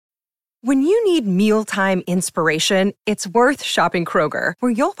When you need mealtime inspiration, it's worth shopping Kroger,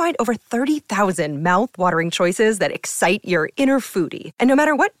 where you'll find over 30,000 mouth-watering choices that excite your inner foodie. And no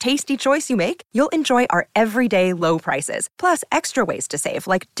matter what tasty choice you make, you'll enjoy our everyday low prices, plus extra ways to save,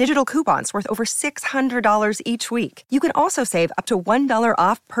 like digital coupons worth over $600 each week. You can also save up to $1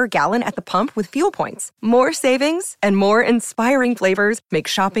 off per gallon at the pump with fuel points. More savings and more inspiring flavors make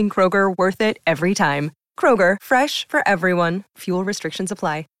shopping Kroger worth it every time. Kroger, fresh for everyone. Fuel restrictions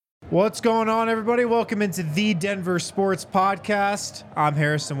apply. What's going on, everybody? Welcome into the Denver Sports Podcast. I'm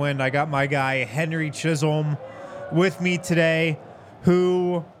Harrison Wind. I got my guy, Henry Chisholm, with me today,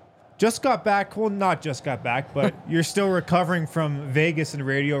 who just got back. Well, not just got back, but you're still recovering from Vegas and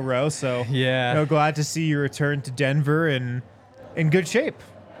Radio Row. So, yeah, glad to see you return to Denver and in good shape.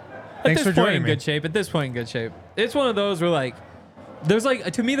 Thanks for joining me. At this point, in good shape. It's one of those where,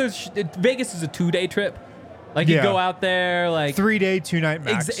 to me, Vegas is a 2-day trip. You go out there, 3-day, 2-night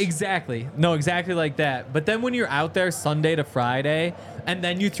max. Exactly. No, exactly like that. But then when you're out there Sunday to Friday, and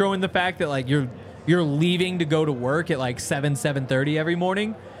then you throw in the fact that you're leaving to go to work at 7:30 every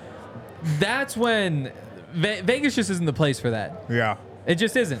morning, that's when Vegas just isn't the place for that. Yeah. It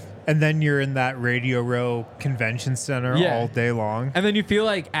just isn't. And then you're in that Radio Row Convention Center all day long. And then you feel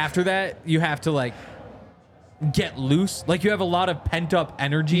like after that, you have to get loose. You have a lot of pent up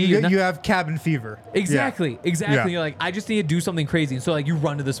energy. You have cabin fever. Exactly. Yeah. You're like, I just need to do something crazy. And so you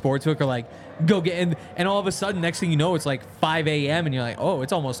run to the sports book or go get and all of a sudden, next thing you know, it's 5 a.m. and you're like, oh,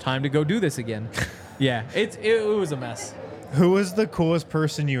 it's almost time to go do this again. Yeah, it was a mess. Who was the coolest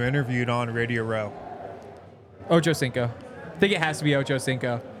person you interviewed on Radio Row? Ocho Cinco. I think it has to be Ocho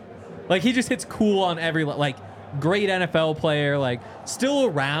Cinco. He just hits cool on every great NFL player, still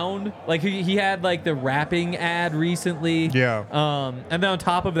around. He had the rapping ad recently. Yeah. And then on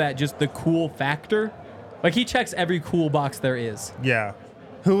top of that, just the cool factor. He checks every cool box there is. Yeah.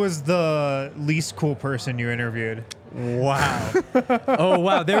 Who was the least cool person you interviewed? Wow. Oh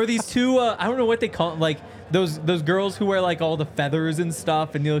wow. There were these two. I don't know what they call it, those girls who wear all the feathers and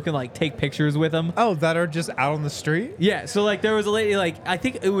stuff, and you can take pictures with them. Oh, that are just out on the street? Yeah. So there was a lady I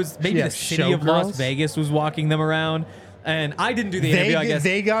think it was maybe the city of Las Vegas was walking them around. And I didn't do the interview, I guess.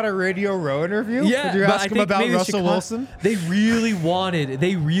 They got a Radio Row interview? Yeah. Did you ask them about Russell Wilson? They really wanted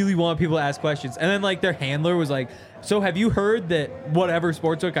people to ask questions. And then their handler was like, so have you heard that whatever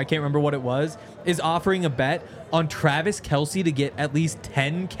sportsbook, I can't remember what it was, is offering a bet on Travis Kelce to get at least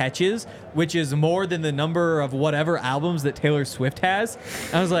 10 catches, which is more than the number of whatever albums that Taylor Swift has?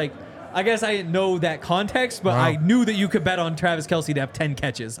 And I was like, I guess I didn't know that context, but wow. I knew that you could bet on Travis Kelce to have 10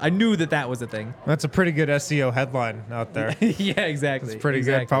 catches. I knew that was a thing. That's a pretty good SEO headline out there. Yeah, exactly. It's pretty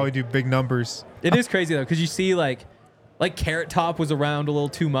good. Probably do big numbers. It is crazy, though, because you see, Carrot Top was around a little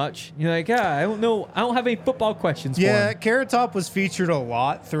too much. You're like, I don't know. I don't have any football questions for him. Yeah, Carrot Top was featured a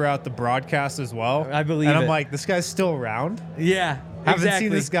lot throughout the broadcast as well. I believe And I'm like, this guy's still around? Yeah, Haven't seen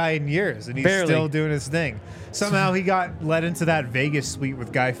this guy in years, and he's still doing his thing. Somehow he got led into that Vegas suite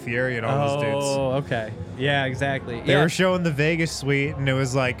with Guy Fieri and all those dudes. Oh, okay. Yeah, exactly. They were showing the Vegas suite, and it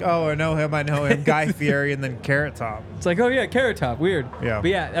was like, oh, I know him, Guy Fieri, and then Carrot Top. It's like, oh, yeah, Carrot Top. Weird. Yeah.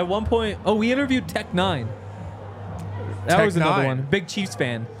 But yeah, at one point, we interviewed Tech 9. That was another one. Big Chiefs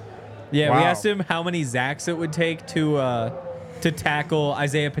fan. Yeah, wow. We asked him how many Zacks it would take to tackle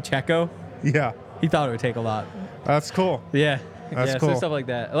Isaiah Pacheco. Yeah. He thought it would take a lot. That's cool. Yeah. That's cool. So stuff like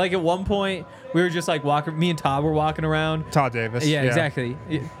that. At one point, we were just walking. Me and Todd were walking around. Todd Davis. Yeah, exactly.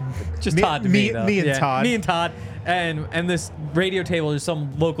 Just Todd to me, though. Me and Todd. Me and Todd. And this radio table, just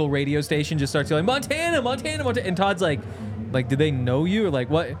some local radio station, just starts yelling, Montana. And Todd's like, did they know you? Or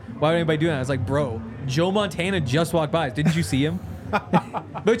what? Why would anybody do that? I was like, bro, Joe Montana just walked by. Didn't you see him?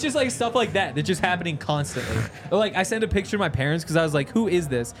 But it's just stuff like that that's just happening constantly. I sent a picture to my parents because I was like, who is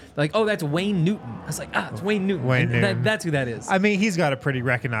this? They're like, oh, that's Wayne Newton. I was like, it's Wayne Newton. Newton. That's who that is. I mean, he's got a pretty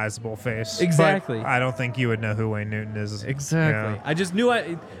recognizable face. Exactly. I don't think you would know who Wayne Newton is. Exactly. Yeah. I just knew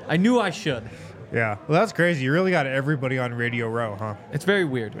I knew I should. Yeah. Well, that's crazy. You really got everybody on Radio Row, huh? It's very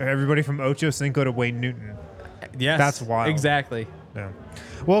weird. Everybody from Ocho Cinco to Wayne Newton. Yes. That's wild. Exactly. Yeah.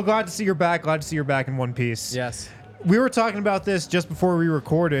 Well, glad to see you're back. Glad to see you're back in one piece. Yes. We were talking about this just before we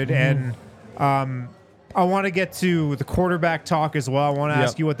recorded, and I want to get to the quarterback talk as well. I want to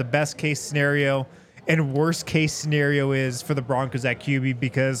ask you what the best case scenario and worst case scenario is for the Broncos at QB,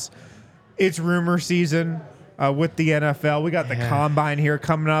 because it's rumor season with the NFL. We got the combine here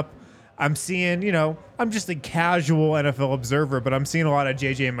coming up. I'm seeing, I'm just a casual NFL observer, but I'm seeing a lot of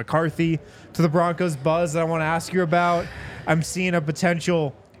J.J. McCarthy to the Broncos buzz that I want to ask you about. I'm seeing a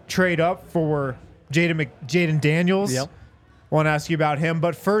potential trade up for Jaden Daniels. Yep. I want to ask you about him.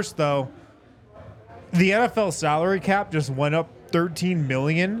 But first, though, the NFL salary cap just went up $13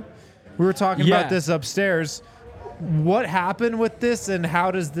 million. We were talking Yeah. about this upstairs. What happened with this, and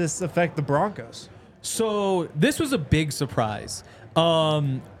how does this affect the Broncos? So this was a big surprise.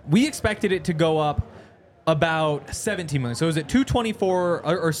 We expected it to go up about 17 million. So it was at 224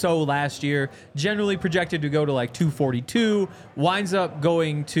 or so last year. Generally projected to go to like 242. Winds up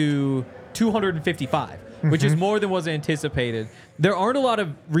going to 255, which is more than was anticipated. There aren't a lot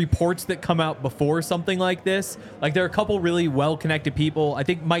of reports that come out before something like this. Like there are a couple really well-connected people. I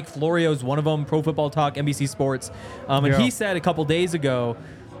think Mike Florio is one of them, Pro Football Talk, NBC Sports. And he said a couple days ago,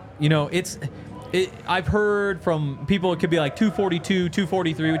 you know, I've heard from people it could be like 242,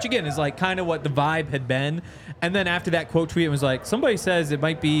 243, which again is like kind of what the vibe had been. And then after that quote tweet, it was like, somebody says it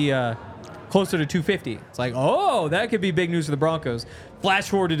might be closer to 250. It's like, oh, that could be big news for the Broncos. Flash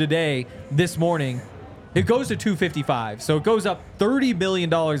forward to today, this morning, it goes to 255. So it goes up $30 million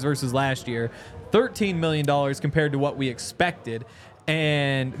versus last year, $13 million compared to what we expected.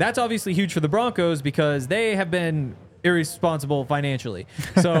 And that's obviously huge for the Broncos because they have been irresponsible financially.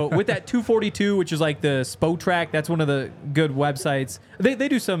 So with that 242, which is like the Spotrac, that's one of the good websites. They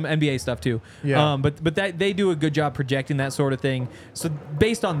do some NBA stuff too. Yeah. But that they do a good job projecting that sort of thing. So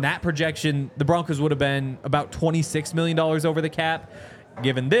based on that projection, the Broncos would have been about $26 million over the cap.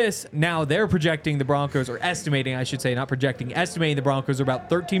 Given this, now they're projecting the Broncos, or estimating, I should say, not projecting, estimating the Broncos are about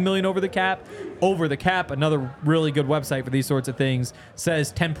 13 million over the cap. Over the cap, another really good website for these sorts of things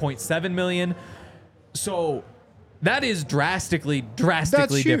says 10.7 million. So that is drastically That's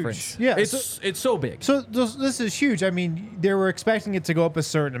different. huge. Yeah, it's so big. So this is huge. I mean, they were expecting it to go up a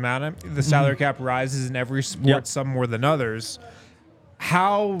certain amount. The salary cap rises in every sport, some more than others.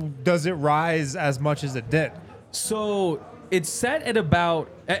 How does it rise as much as it did? So it's set at about,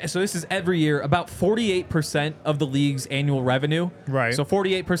 so this is every year, about 48% of the league's annual revenue. Right. So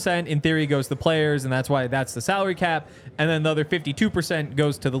 48% in theory goes to the players, and that's why that's the salary cap. And then the other 52%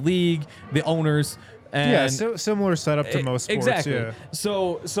 goes to the league, the owners. And Yeah, so similar setup to most sports. Exactly. Yeah.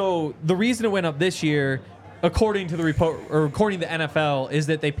 So the reason it went up this year, according to the report, or according to the NFL, is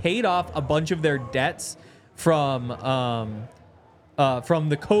that they paid off a bunch of their debts from the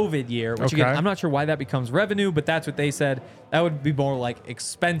COVID year, which again, I'm not sure why that becomes revenue, but that's what they said. That would be more like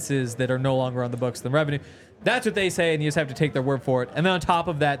expenses that are no longer on the books than revenue. That's what they say, and you just have to take their word for it. And then on top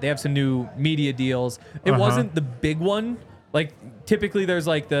of that, they have some new media deals. It wasn't the big one. Like, typically there's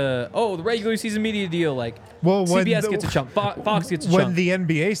like the regular season media deal. Like, CBS gets a chunk, Fox gets a chunk. When the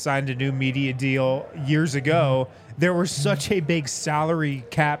NBA signed a new media deal years ago, there was such a big salary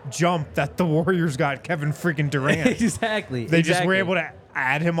cap jump that the Warriors got Kevin freaking Durant. Exactly. They just were able to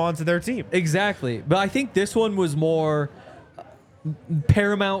add him onto their team. Exactly. But I think this one was more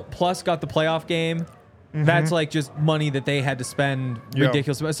Paramount Plus got the playoff game. That's like just money that they had to spend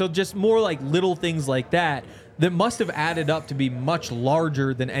ridiculous. So just more like little things like that must have added up to be much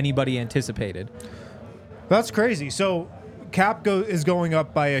larger than anybody anticipated. That's crazy. So cap is going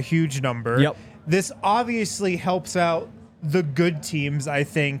up by a huge number. Yep. This obviously helps out the good teams, I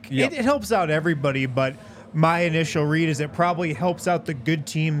think. Yep. It helps out everybody, but my initial read is it probably helps out the good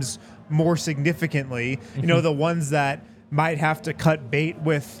teams more significantly. You know, the ones that might have to cut bait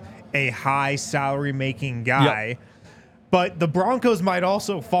with a high salary making guy. Yep. But the Broncos might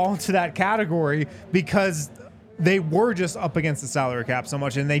also fall into that category because they were just up against the salary cap so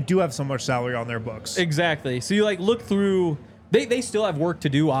much, and they do have so much salary on their books. Exactly. So you like look through. They still have work to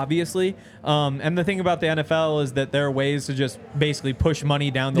do, obviously. And the thing about the NFL is that there are ways to just basically push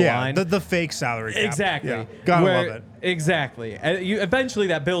money down the line. The fake salary cap. Exactly. Yeah, gotta love it. Exactly. Eventually,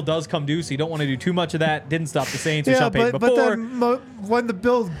 that bill does come due, so you don't want to do too much of that. Didn't stop the Saints, which I paid before. But then when the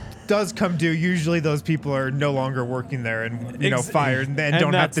bill does come due, usually those people are no longer working there and fired and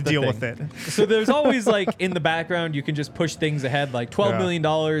don't have to deal with it. So there's always like in the background, you can just push things ahead, like $12 million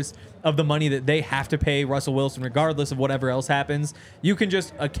of the money that they have to pay Russell Wilson, regardless of whatever else happens. You can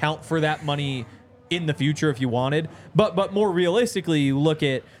just account for that money in the future if you wanted. But more realistically, you look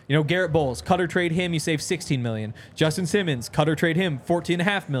at, Garrett Bowles, cut or trade him, you save $16 million. Justin Simmons, cut or trade him,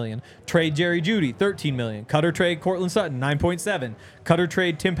 $14.5 million. Trade Jerry Jeudy, $13 million. Cut or trade Cortland Sutton, $9.7. Cut or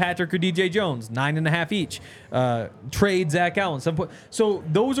trade Tim Patrick or DJ Jones, $9.5 each. Trade Zach Allen, $7. So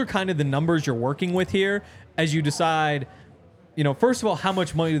those are kind of the numbers you're working with here as you decide, first of all, how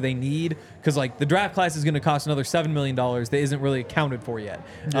much money do they need? Because like the draft class is going to cost another $7 million that isn't really accounted for yet.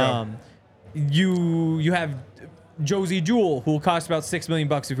 Yeah. You have Josie Jewell, who will cost about $6 million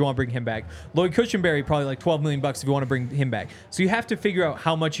if you want to bring him back. Lloyd Cushenberry, probably like $12 million if you want to bring him back. So you have to figure out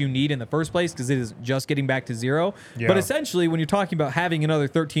how much you need in the first place because it is just getting back to zero. Yeah. But essentially, when you're talking about having another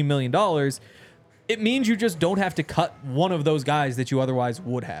 $13 million, it means you just don't have to cut one of those guys that you otherwise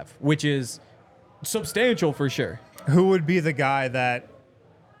would have, which is substantial for sure. Who would be the guy that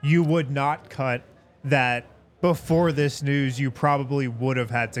you would not cut that before this news you probably would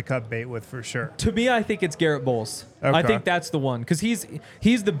have had to cut bait with for sure? To me, I think it's Garrett Bowles. Okay. I think that's the one because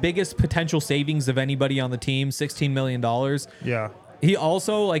he's the biggest potential savings of anybody on the team, $16 million. Yeah. He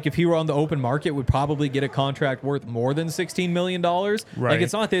also, like, if he were on the open market, would probably get a contract worth more than $16 million. Right. Like,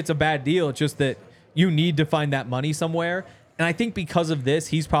 it's not that it's a bad deal. It's just that you need to find that money somewhere. And I think because of this,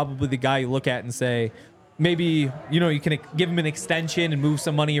 he's probably the guy you look at and say, maybe, you can give him an extension and move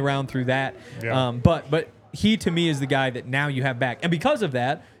some money around through that. Yeah. But he, to me, is the guy that now you have back. And because of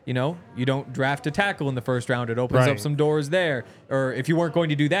that, you don't draft a tackle in the first round. It opens up some doors there. Or if you weren't going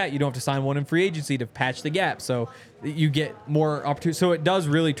to do that, you don't have to sign one in free agency to patch the gap. So you get more opportunity. So it does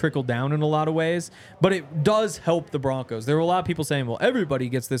really trickle down in a lot of ways. But it does help the Broncos. There were a lot of people saying, well, everybody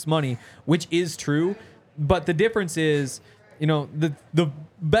gets this money, which is true. But the difference is, the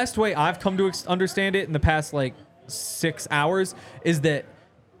best way I've come to understand it in the past, 6 hours is that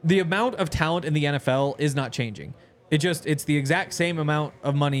the amount of talent in the NFL is not changing. It's the exact same amount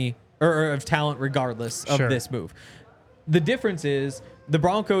of money or of talent regardless of this move. The difference is the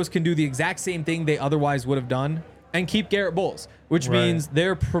Broncos can do the exact same thing they otherwise would have done and keep Garrett Bowles, which means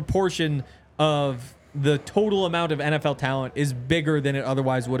their proportion of the total amount of NFL talent is bigger than it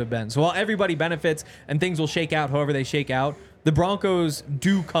otherwise would have been. So while everybody benefits and things will shake out however they shake out, the Broncos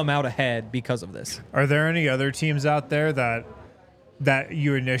do come out ahead because of this. Are there any other teams out there that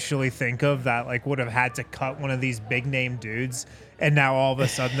you initially think of that would have had to cut one of these big name dudes, and now all of a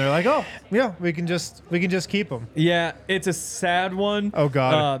sudden they're like, oh yeah, we can just keep them? Yeah, it's a sad one. Oh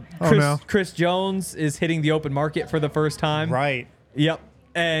god. Chris Jones is hitting the open market for the first time. Right. Yep.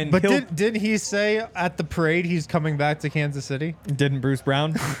 And but didn't he say at the parade he's coming back to Kansas City? Didn't Bruce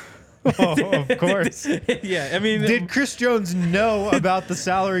Brown? Oh, of course. Yeah, I mean, did Chris Jones know about the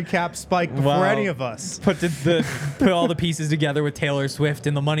salary cap spike before any of us? Put all the pieces together with Taylor Swift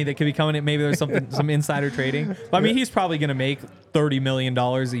and the money that could be coming in. Maybe there's some insider trading. But, I mean, he's probably going to make $30 million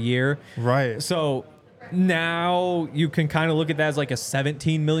a year. Right. So now you can kind of look at that as like a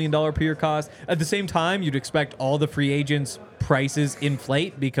 $17 million per year cost. At the same time, you'd expect all the free agents' prices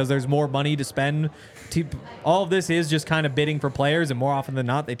inflate because there's more money to spend. All of this is just kind of bidding for players, and more often than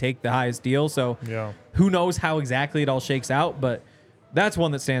not, they take the highest deal. So who knows how exactly it all shakes out, but that's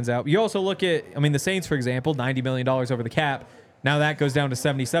one that stands out. You also look at, the Saints, for example, $90 million over the cap. Now that goes down to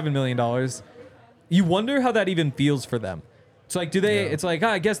 $77 million. You wonder how that even feels for them. It's like, it's like,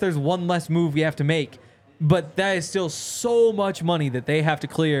 I guess there's one less move we have to make, but that is still so much money that they have to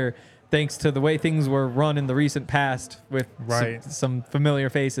clear thanks to the way things were run in the recent past with some familiar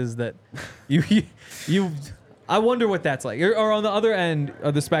faces that I wonder what that's like. Or on the other end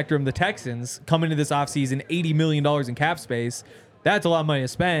of the spectrum, the Texans come into this offseason, $80 million in cap space. That's a lot of money to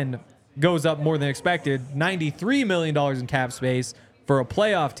spend. Goes up more than expected. $93 million in cap space for a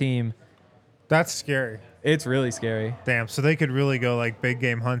playoff team. That's scary. It's really scary. Damn, so they could really go big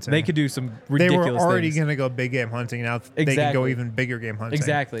game hunting. They could do some ridiculous things. They were already going to go big game hunting. Now they can go even bigger game hunting.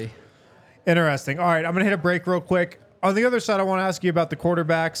 Exactly. Interesting. All right, I'm going to hit a break real quick. On the other side, I want to ask you about the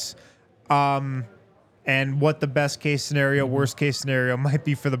quarterbacks and what the best case scenario, worst case scenario might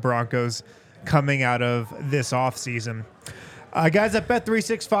be for the Broncos coming out of this offseason. Guys at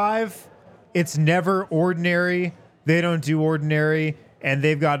Bet365, it's never ordinary. They don't do ordinary, and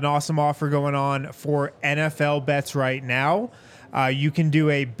they've got an awesome offer going on for NFL bets right now. You can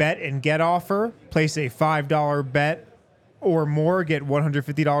do a bet and get offer, place a $5 bet or more, get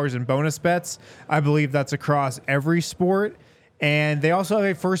 $150 in bonus bets. I believe that's across every sport. And they also have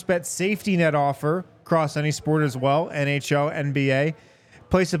a first bet safety net offer across any sport as well, NHL, NBA.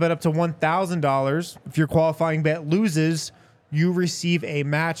 Place a bet up to $1,000. If your qualifying bet loses, you receive a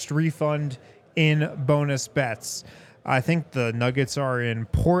matched refund in bonus bets. I think the Nuggets are in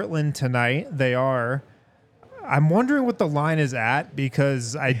Portland tonight. They are. I'm wondering what the line is at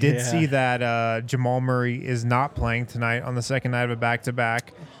because I did see that Jamal Murray is not playing tonight on the second night of a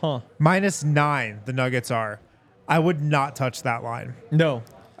back-to-back. -9, the Nuggets are. I would not touch that line. No.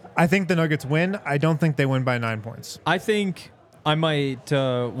 I think the Nuggets win. I don't think they win by 9 points. I think I might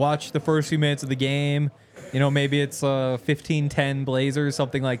watch the first few minutes of the game. Maybe it's 15-10 Blazers,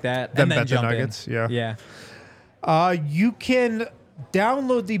 something like that. Then and then bet jump the Nuggets. in. Yeah. You can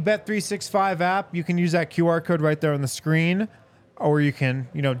download the Bet365 app. You can use that QR code right there on the screen, or you can,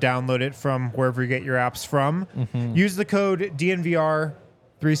 download it from wherever you get your apps from. Use the code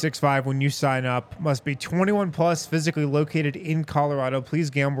DNVR365 when you sign up. Must be 21 plus, physically located in Colorado.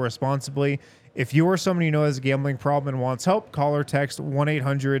 Please gamble responsibly. If you or someone you know has a gambling problem and wants help, call or text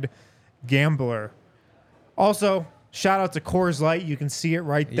 1-800-GAMBLER. Also, shout out to Coors Light. You can see it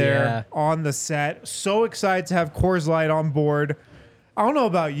right there on the set. So excited to have Coors Light on board. I don't know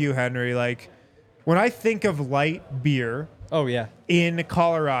about you, Henry. Like, when I think of light beer Oh yeah. in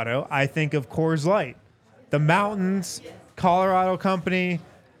Colorado, I think of Coors Light. The Mountains, Colorado company.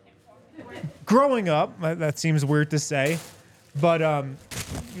 Growing up, that seems weird to say, but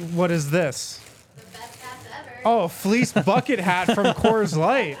what is this? The best hats ever. Oh, a fleece bucket hat from Coors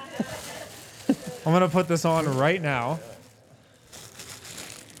Light. I'm going to put this on right now.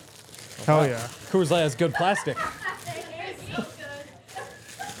 Hell yeah. Coors Light has good plastic. Their hair's so good.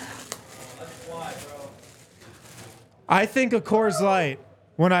 I think of Coors Light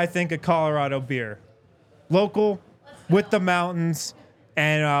when I think of Colorado beer. Local, with the mountains,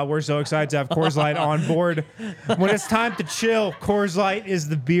 and we're so excited to have Coors Light on board. When it's time to chill, Coors Light is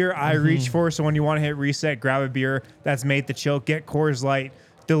the beer I reach for. So when you want to hit reset, grab a beer that's made to chill. Get Coors Light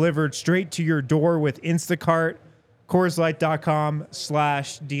delivered straight to your door with Instacart.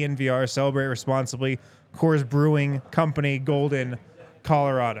 CoorsLight.com/DNVR. Celebrate responsibly. Coors Brewing Company, Golden,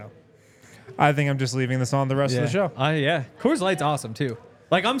 Colorado. I think I'm just leaving this on the rest of the show. Yeah. Coors Light's awesome too.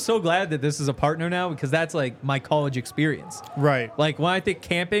 Like, I'm so glad that this is a partner now because that's like my college experience. Right. Like when I think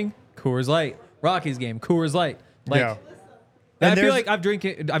camping, Coors Light. Rockies game, Coors Light. Like, Yeah. I feel like I've drank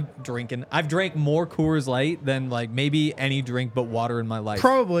more Coors Light than like maybe any drink but water in my life.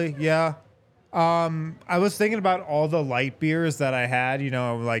 Probably, yeah. I was thinking about all the light beers that I had,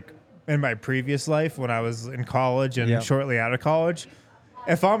 like in my previous life when I was in college and shortly out of college.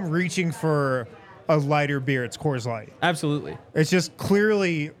 If I'm reaching for a lighter beer, it's Coors Light. Absolutely. It's just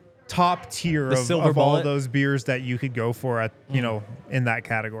clearly top tier of all bullet. those beers that you could go for at, in that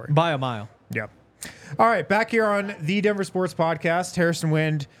category. By a mile. Yep. All right, back here on the Denver Sports Podcast, Harrison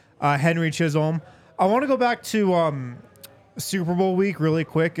Wind, Henry Chisholm. I want to go back to Super Bowl week really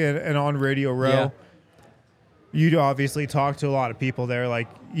quick and on Radio Row. Yeah. You obviously talked to a lot of people there, like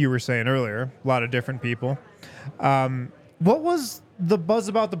you were saying earlier, a lot of different people. What was the buzz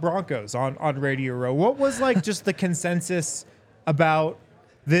about the Broncos on Radio Row? What was like just the consensus about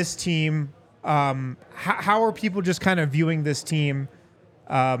this team? How are people just kind of viewing this team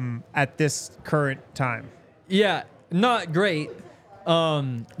at this current time? Yeah, not great.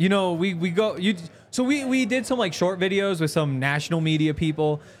 We did some like short videos with some national media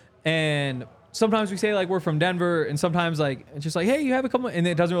people, and sometimes we say like we're from Denver, and sometimes like it's just like, hey, you have a couple, and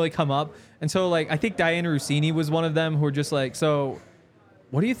it doesn't really come up. And so like I think Diana Rossini was one of them who were just like, so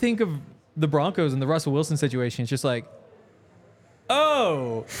what do you think of the Broncos and the Russell Wilson situation? It's just like,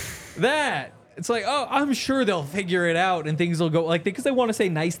 oh, that. It's like, oh, I'm sure they'll figure it out and things will go like because they want to say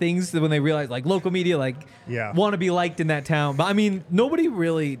nice things when they realize like local media want to be liked in that town. But I mean, nobody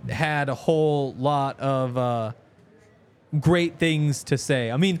really had a whole lot of great things to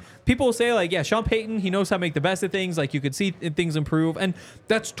say. I mean, people will say like, yeah, Sean Payton, he knows how to make the best of things. Like you could see things improve, and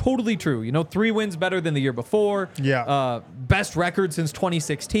that's totally true. 3 wins better than the year before. Yeah. Best record since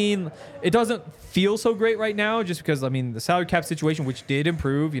 2016. It doesn't feel so great right now just because, I mean, the salary cap situation, which did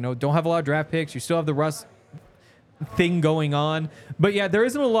improve, don't have a lot of draft picks. You still have the Russ thing going on. But yeah, there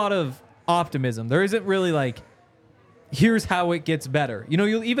isn't a lot of optimism. There isn't really like, here's how it gets better.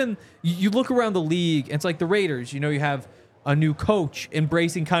 You look around the league, and it's like the Raiders, you have a new coach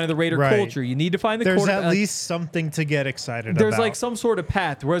embracing kind of the Raider culture. You need to find the There's at least something to get excited about. There's like some sort of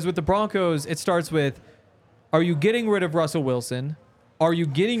path. Whereas with the Broncos, it starts with, are you getting rid of Russell Wilson? Are you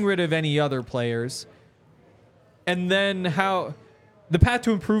getting rid of any other players? And then how the path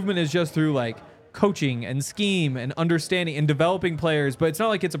to improvement is just through like coaching and scheme and understanding and developing players, but it's not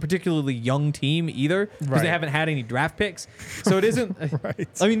like it's a particularly young team either because they haven't had any draft picks. So it isn't. Right.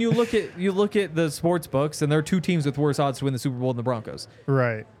 I mean, you look at the sports books, and there are two teams with worse odds to win the Super Bowl than the Broncos.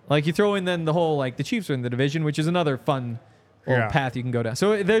 Right. Like you throw in then the whole like the Chiefs are in the division, which is another fun little path you can go down.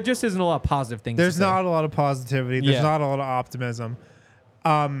 So there just isn't a lot of positive things. There's not a lot of positivity. There's not a lot of optimism.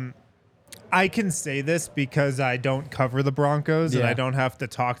 I can say this because I don't cover the Broncos and I don't have to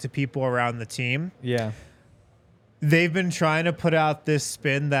talk to people around the team. Yeah. They've been trying to put out this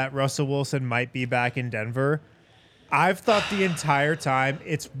spin that Russell Wilson might be back in Denver. I've thought the entire time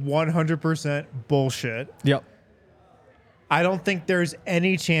it's 100% bullshit. Yep. I don't think there's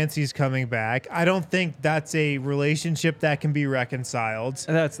any chance he's coming back. I don't think that's a relationship that can be reconciled.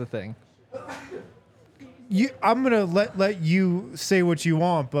 That's the thing. I'm going to let you say what you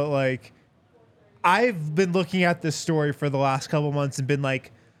want, but like I've been looking at this story for the last couple months and been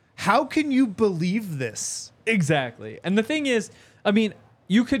like, how can you believe this? Exactly. And the thing is, I mean,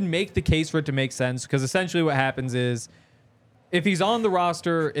 you could make the case for it to make sense because essentially what happens is if he's on the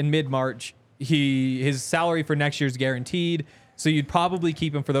roster in mid-March, his salary for next year is guaranteed. So you'd probably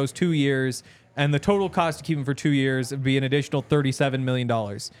keep him for those 2 years. And the total cost to keep him for 2 years would be an additional $37 million,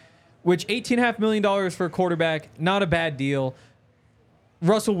 which $18.5 million for a quarterback, not a bad deal.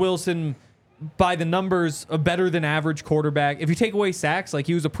 Russell Wilson, by the numbers, a better than average quarterback. If you take away sacks, like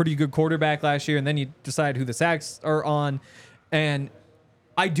he was a pretty good quarterback last year, and then you decide who the sacks are on. And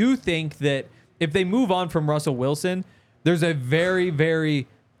I do think that if they move on from Russell Wilson, there's a very, very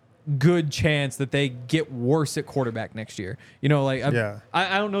good chance that they get worse at quarterback next year. You know, like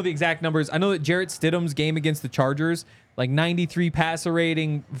I don't know the exact numbers. I know that Jarrett Stidham's game against the Chargers, like 93 passer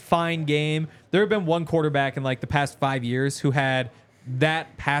rating, fine game. There have been one quarterback in like the past 5 years who had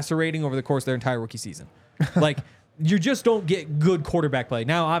that passer rating over the course of their entire rookie season. Like, you just don't get good quarterback play.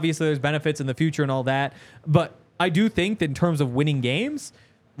 Now, obviously, there's benefits in the future and all that, but I do think that in terms of winning games,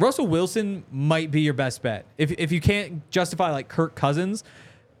 Russell Wilson might be your best bet. If you can't justify like Kirk Cousins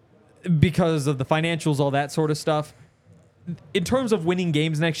because of the financials, all that sort of stuff, in terms of winning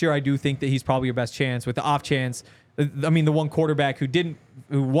games next year, I do think that he's probably your best chance. With the off chance, I mean, the one quarterback who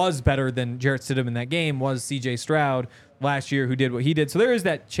was better than Jarrett Stidham in that game was C.J. Stroud last year, who did what he did. So there is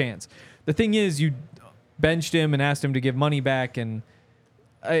that chance. The thing is, you benched him and asked him to give money back, and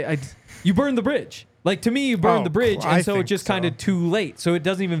you burned the bridge. Like, to me, you burned the bridge, and so it's just kind of too late. So it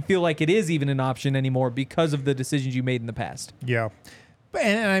doesn't even feel like it is even an option anymore because of the decisions you made in the past. Yeah.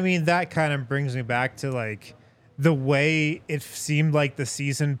 And I mean, that kind of brings me back to like the way it seemed like the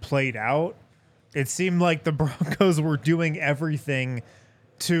season played out. It seemed like the Broncos were doing everything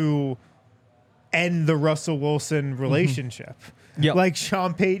to end the Russell Wilson relationship. Yep. Like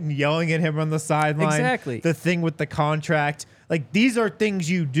Sean Payton yelling at him on the sideline. Exactly. The thing with the contract. Like, these are things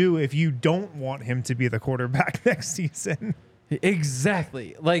you do if you don't want him to be the quarterback next season.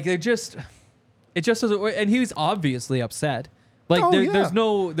 Exactly. Like, it just doesn't work. And he was obviously upset. Like, there's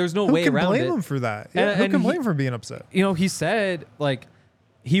no way around it. Who can blame him for that? Yeah, who can blame him for being upset? You know, he said, like,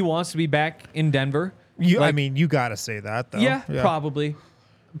 he wants to be back in Denver. I mean, you got to say that, though. Yeah, probably.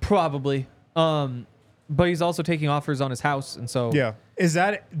 But he's also taking offers on his house, and so... Yeah.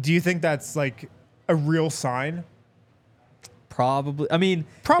 Do you think that's, like, a real sign? Probably. I mean...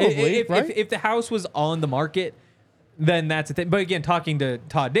 Probably, right? If the house was on the market, then that's a thing. But again, talking to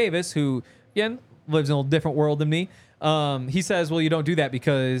Todd Davis, who, again, lives in a different world than me, he says, well, you don't do that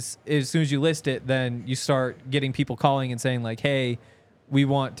because as soon as you list it, then you start getting people calling and saying, like, hey,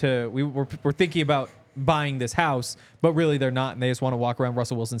 we're thinking about buying this house, but really they're not, and they just want to walk around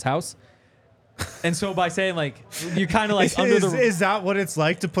Russell Wilson's house. And so by saying, like, you're kind of like is that what it's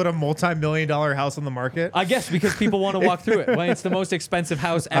like to put a multi-million-dollar house on the market? I guess because people want to walk through it. When it's the most expensive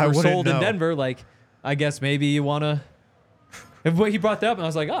house ever sold in Denver, like, I guess maybe you want to. He brought that up, and I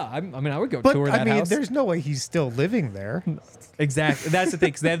was like, I would go tour that house. There's no way he's still living there. Exactly. That's the thing,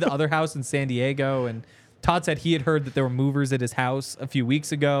 because they have the other house in San Diego, and Todd said he had heard that there were movers at his house a few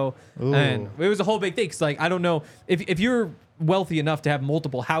weeks ago. Ooh. And it was a whole big thing. Because, like, I don't know, if you're wealthy enough to have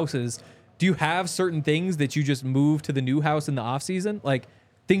multiple houses, do you have certain things that you just move to the new house in the off season? Like,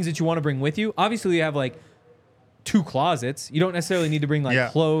 things that you want to bring with you? Obviously, you have, like, 2 closets. You don't necessarily need to bring,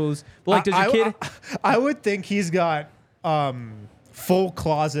 like, clothes. But, like, does your kid... I would think he's got full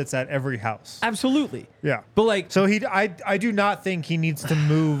closets at every house. Absolutely. Yeah. But, like... So I do not think he needs to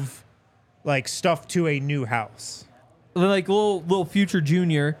move, like, stuff to a new house. Like, little future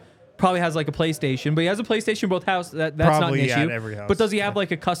junior probably has, like, a PlayStation, but he has a PlayStation in both houses. That's not an issue. At every house. But does he have,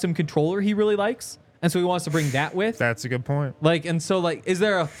 like, a custom controller he really likes? And so he wants to bring that with? That's a good point. Like, and so, like, is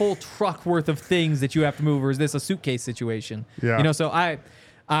there a full truck worth of things that you have to move, or is this a suitcase situation? Yeah. You know, so I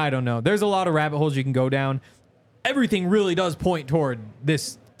don't know. There's a lot of rabbit holes you can go down. Everything really does point toward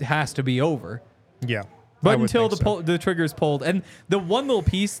this has to be over. Yeah. But until the trigger is pulled. And the one little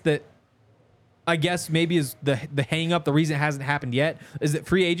piece that I guess maybe is the hang up, the reason it hasn't happened yet, is that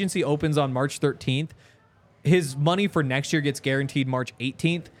free agency opens on March 13th. His money for next year gets guaranteed March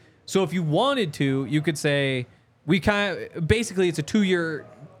 18th. So if you wanted to, you could say basically it's a 2-year,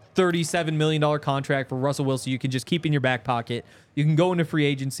 $37 million contract for Russell Wilson. You can just keep in your back pocket. You can go into free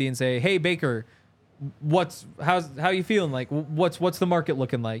agency and say, hey, Baker, how you feeling? Like, what's the market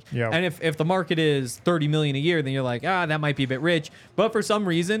looking like? Yeah. And if the market is $30 million a year, then you're like, that might be a bit rich. But for some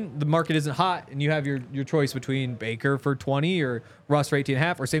reason, the market isn't hot, and you have your choice between Baker for 20 or Russ for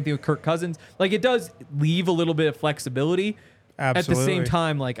 18.5, or same thing with Kirk Cousins. Like, it does leave a little bit of flexibility. Absolutely. At the same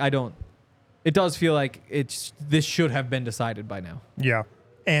time, like, it does feel like this should have been decided by now. Yeah.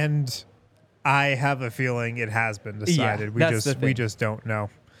 And I have a feeling it has been decided. Yeah, we just don't know.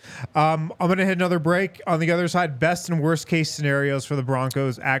 I'm going to hit another break. On the other side, best and worst case scenarios for the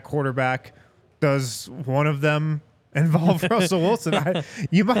Broncos at quarterback. Does one of them involve Russell Wilson?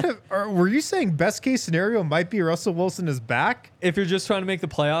 Were you saying best case scenario might be Russell Wilson is back? If you're just trying to make the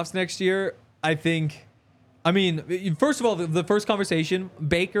playoffs next year, I mean, first of all, the first conversation,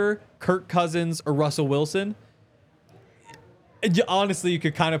 Baker, Kirk Cousins, or Russell Wilson. Honestly, you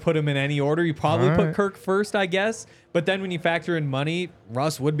could kind of put him in any order. You probably All put right. Kirk first, I guess. But then when you factor in money,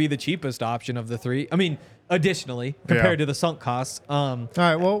 Russ would be the cheapest option of the three. I mean, additionally, compared to the sunk costs. All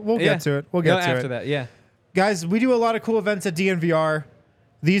right, well, we'll Yeah. get to it. We'll get to after it. that. Yeah. Guys, we do a lot of cool events at DNVR.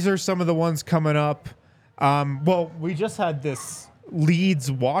 These are some of the ones coming up. Well, we just had this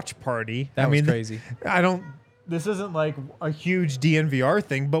Leeds watch party. That was crazy. This isn't like a huge DNVR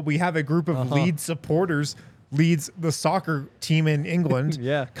thing, but we have a group of Leeds supporters, Leeds, the soccer team in England,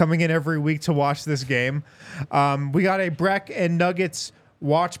 Yeah. coming in every week to watch this game. We got a Breck and Nuggets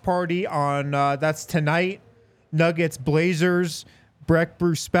watch party on, that's tonight. Nuggets, Blazers, Breck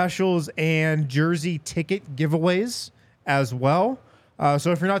Brew specials, and jersey ticket giveaways as well.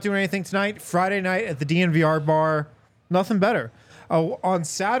 So if you're not doing anything tonight, Friday night at the DNVR bar, nothing better. On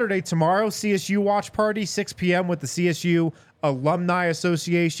Saturday, tomorrow, CSU watch party, 6 p.m. with the CSU Alumni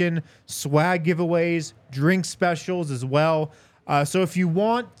Association, swag giveaways, drink specials as well. So if you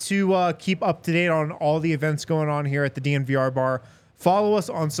want to keep up to date on all the events going on here at the DNVR bar, follow us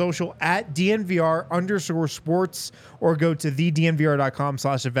on social at DNVR_sports or go to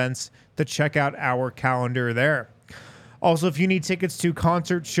thednvr.com/events to check out our calendar there. Also, if you need tickets to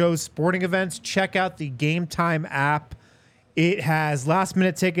concerts, shows, sporting events, check out the Game Time app. It has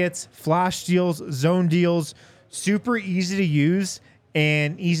last-minute tickets, flash deals, zone deals, super easy to use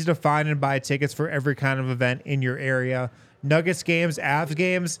and easy to find and buy tickets for every kind of event in your area. Nuggets games, Avs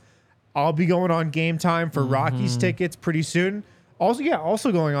games. I'll be going on Game Time for Rockies tickets pretty soon.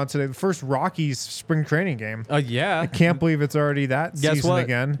 Also going on today, the first Rockies spring training game. Yeah. I can't believe it's already that Guess season what?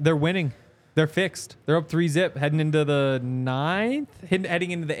 again. They're winning. They're fixed. They're up 3-0, heading into the 9th,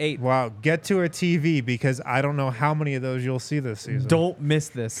 heading into the 8th. Wow, get to a TV because I don't know how many of those you'll see this season. Don't miss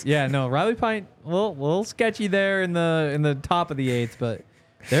this. Yeah, no, Riley Pint, a little sketchy there in the top of the 8th, but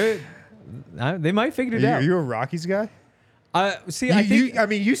they might figure it out. Are you a Rockies guy? See, I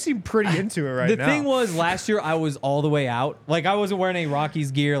think you seem pretty into it right now. the thing was last year I was all the way out. Like I wasn't wearing any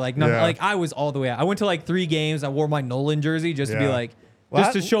Rockies gear. Like I was all the way out. I went to like 3 games. I wore my Nolan jersey just to be like.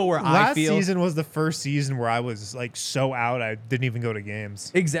 Just to show where I feel. Last season was the first season where I was like so out I didn't even go to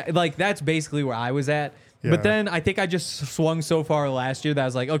games. Exactly. Like that's basically where I was at. Yeah. But then I think I just swung so far last year that I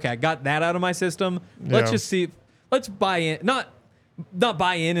was like, okay, I got that out of my system. Let's Yeah. just see. Let's buy in. Not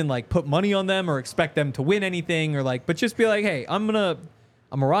buy in and like put money on them or expect them to win anything or like, but just be like, hey, I'm a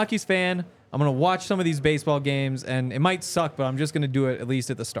Rockies fan. I'm gonna watch some of these baseball games and it might suck, but I'm just gonna do it at least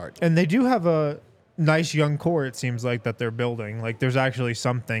at the start. And they do have a nice young core, it seems like, that they're building. Like there's actually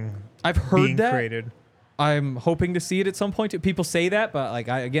something I've heard being that. created. I'm hoping to see it at some point. People say that, but like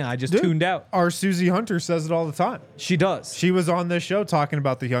I just tuned out. Our Susie Hunter says it all the time. She does. She was on this show talking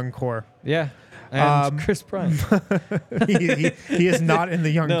about the young core. Yeah. And Chris Bryant. he is not in the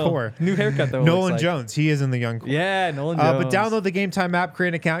young core. New haircut though. Nolan looks like. Jones, he is in the young core. Yeah, Nolan Jones. But download the Game Time app, create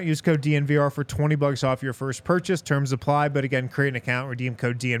an account, use code DNVR for $20 off your first purchase. Terms apply, but again, create an account, redeem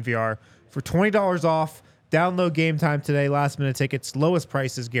code DNVR for $20 off. Download Game Time today. Last minute tickets, lowest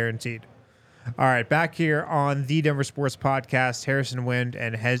prices guaranteed. All right, back here on the Denver Sports Podcast, Harrison Wind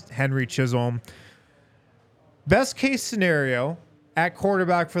and Henry Chisholm. Best case scenario at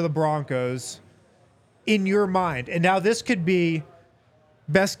quarterback for the Broncos in your mind. And now this could be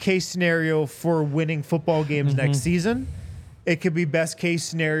best case scenario for winning football games next season. It could be best case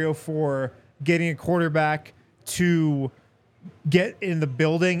scenario for getting a quarterback to get in the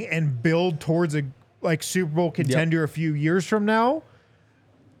building and build towards a Super Bowl contender a few years from now.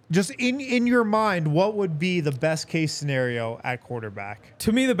 Just in your mind, what would be the best case scenario at quarterback?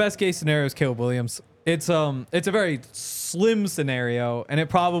 To me, the best case scenario is Caleb Williams. It's a very slim scenario, and it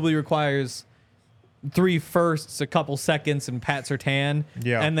probably requires 3 firsts, a couple seconds, and Pat Surtain.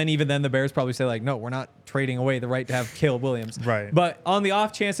 Yeah. And then even then, the Bears probably say like, no, we're not trading away the right to have Caleb Williams. Right. But on the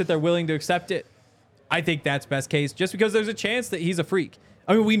off chance that they're willing to accept it, I think that's best case, just because there's a chance that he's a freak.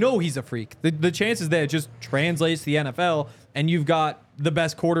 I mean, we know he's a freak. The chances that it just translates to the NFL and you've got the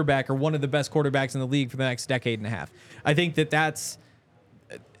best quarterback or one of the best quarterbacks in the league for the next decade and a half. I think that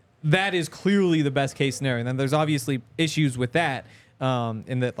is clearly the best case scenario. And then there's obviously issues with that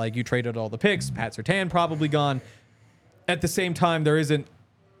in that, like, you traded all the picks. Pat Surtain probably gone. At the same time, there isn't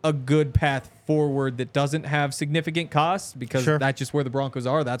a good path forward that doesn't have significant costs because that's just where the Broncos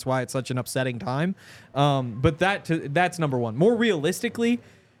are. That's why it's such an upsetting time. But that's number one. More realistically,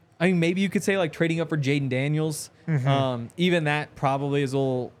 I mean, maybe you could say like trading up for Jaden Daniels. Even that probably is a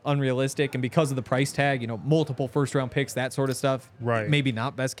little unrealistic. And because of the price tag, multiple first round picks, that sort of stuff. Right. Maybe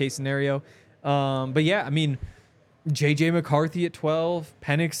not best case scenario. But yeah, I mean, JJ McCarthy at 12,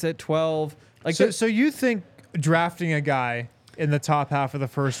 Penix at 12. So you think drafting a guy in the top half of the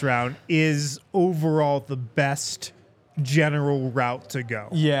first round is overall the best general route to go.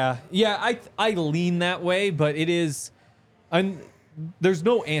 Yeah. I lean that way, but it is, there's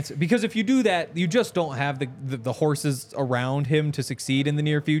no answer, because if you do that, you just don't have the horses around him to succeed in the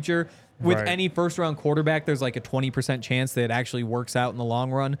near future. With Right. any first round quarterback, there's like a 20% chance that it actually works out in the long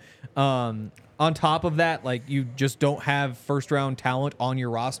run. On top of that, like, you just don't have first round talent on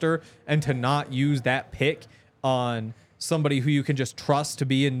your roster, and to not use that pick on somebody who you can just trust to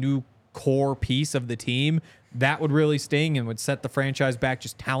be a new core piece of the team, that would really sting and would set the franchise back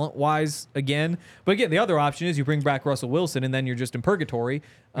just talent wise again. But again, the other option is you bring back Russell Wilson and then you're just in purgatory.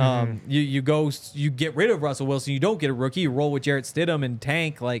 You get rid of Russell Wilson, you don't get a rookie, you roll with Jarrett Stidham and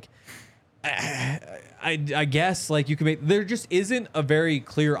tank. Like, I guess, like, you can make, there just isn't a very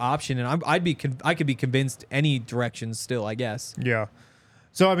clear option, and I could be convinced any direction still, I guess. Yeah.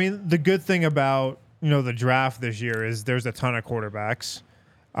 So, I mean, the good thing about, the draft this year is there's a ton of quarterbacks.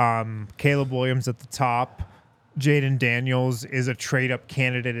 Caleb Williams at the top. Jaden Daniels is a trade-up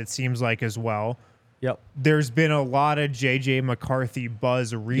candidate, it seems like, as well. Yep. There's been a lot of J.J. McCarthy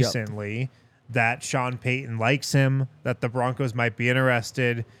buzz recently that Sean Payton likes him, that the Broncos might be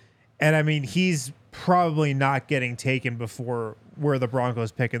interested. And, I mean, he's probably not getting taken before where the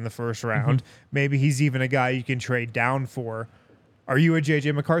Broncos pick in the first round. Maybe he's even a guy you can trade down for. Are you a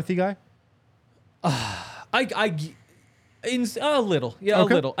J.J. McCarthy guy? A little. Yeah,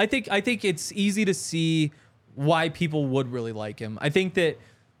 Okay. a little. I think it's easy to see why people would really like him. I think that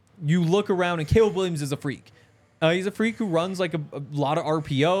you look around, and Caleb Williams is a freak. He's a freak who runs like a lot of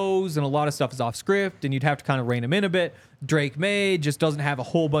RPOs, and a lot of stuff is off script, and you'd have to kind of rein him in a bit. Drake May just doesn't have a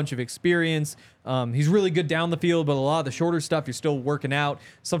whole bunch of experience. He's really good down the field, but a lot of the shorter stuff you're still working out.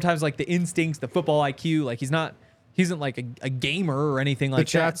 Sometimes, like, the instincts, the football IQ, like, he isn't like a gamer or anything like that.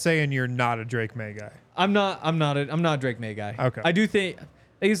 The chat's saying you're not a Drake May guy. I'm not a Drake May guy. Okay. I do think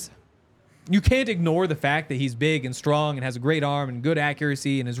you can't ignore the fact that he's big and strong and has a great arm and good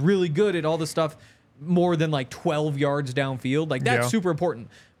accuracy and is really good at all the stuff more than like 12 yards downfield. Like, that's super important.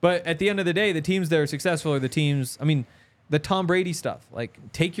 But at the end of the day, the teams that are successful are the teams, I mean, the Tom Brady stuff. Like,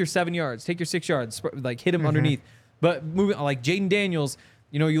 take your 7 yards, take your 6 yards, like, hit him underneath. But moving, like Jaden Daniels,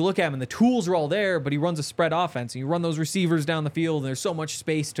 you look at him and the tools are all there, but he runs a spread offense, and you run those receivers down the field, and there's so much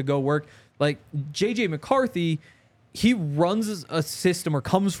space to go work. Like, J.J. McCarthy, he runs a system, or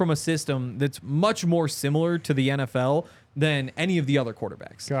comes from a system, that's much more similar to the NFL than any of the other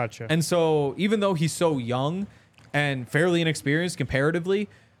quarterbacks. Gotcha. And so, even though he's so young and fairly inexperienced comparatively,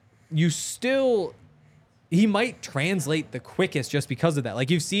 he might translate the quickest just because of that. Like,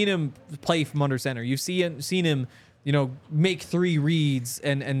 you've seen him play from under center. You've seen him, make 3 reads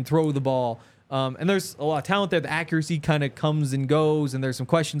and throw the ball. And there's a lot of talent there. The accuracy kind of comes and goes, and there's some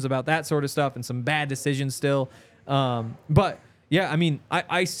questions about that sort of stuff and some bad decisions still. But yeah, I mean,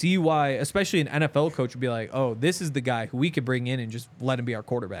 I see why, especially an NFL coach would be like, oh, this is the guy who we could bring in and just let him be our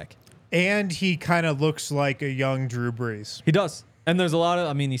quarterback. And he kind of looks like a young Drew Brees. He does. And there's a lot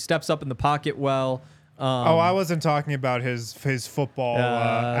of, he steps up in the pocket well. I wasn't talking about his football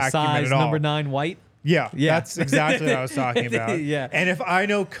acumen size at all. number 9 white. Yeah, that's exactly what I was talking about. Yeah. And if I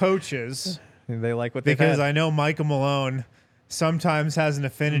know coaches, They like what they because I know Michael Malone sometimes has an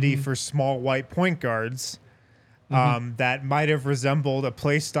affinity for small white point guards that might have resembled a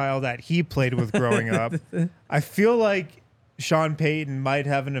play style that he played with growing up. I feel like Sean Payton might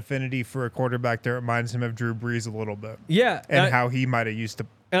have an affinity for a quarterback that reminds him of Drew Brees a little bit. Yeah. And how he might have used to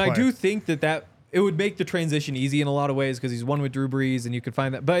play. And I do think that it would make the transition easy in a lot of ways, because he's one with Drew Brees, and you could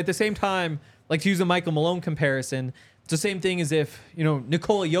find that. But at the same time, like, to use a Michael Malone comparison, it's the same thing as if,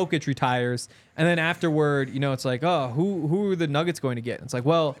 Nikola Jokic retires, and then afterward, it's like, oh, who are the Nuggets going to get? And it's like,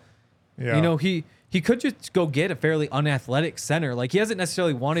 well, he could just go get a fairly unathletic center. Like, he hasn't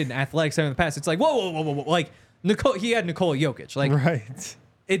necessarily wanted an athletic center in the past. It's like, whoa. Like, he had Nikola Jokic. Like, right.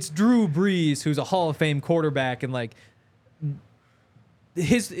 It's Drew Brees, who's a Hall of Fame quarterback, and like,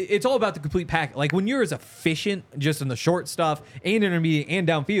 it's all about the complete pack. Like, when you're as efficient just in the short stuff and intermediate and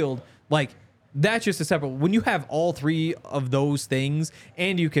downfield, like, that's just a separate. When you have all 3 of those things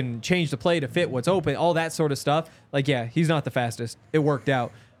and you can change the play to fit what's open, all that sort of stuff, like, yeah, he's not the fastest. It worked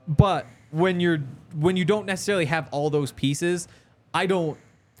out. But when you don't necessarily have all those pieces, I don't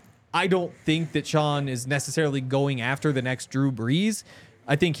think that Sean is necessarily going after the next Drew Brees.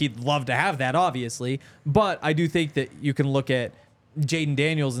 I think he'd love to have that, obviously, but I do think that you can look at Jaden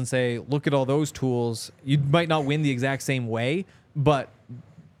Daniels and say, look at all those tools. You might not win the exact same way, but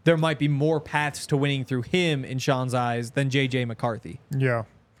there might be more paths to winning through him in Sean's eyes than J.J. McCarthy. Yeah.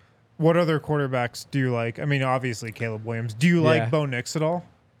 What other quarterbacks do you like? I mean, obviously Caleb Williams. Do you like Bo Nix at all?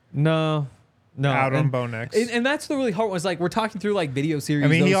 No. out on Bo Nix. And that's the really hard one. It's like we're talking through like video series. I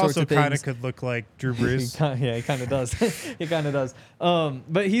mean, he those also sorts of kind of things. could look like Drew Brees. He kind of does. He kind of does.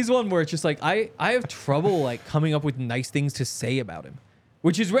 But he's one where it's just like I have trouble like coming up with nice things to say about him,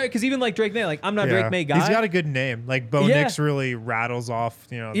 which is rare because even like Drake May, like I'm not a Drake May guy. He's got a good name. Like Bo Nix really rattles off,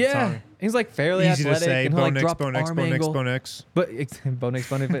 the tongue. He's like fairly Easy athletic to say. and he'll Bo like Nix, drop Bo Nix, arm Bo Nix, angle. Bo Nix. But Bo Nix,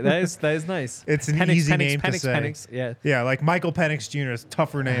 that is nice. It's an easy name to say. Yeah. Yeah, like Michael Penix Jr. is a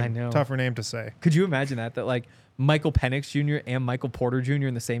tougher name. I know. Tougher name to say. Could you imagine that like Michael Penix Jr. and Michael Porter Jr.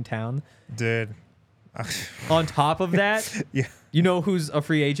 in the same town? Dude. On top of that, Yeah. you know who's a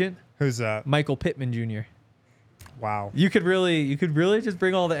free agent? Who's that? Michael Pittman Jr. Wow. You could really just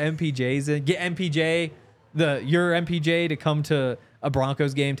bring all the MPJs in, get your MPJ to come to a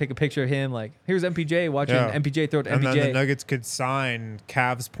Broncos game, take a picture of him. Like, here's MPJ watching MPJ throw to and MPJ. And then the Nuggets could sign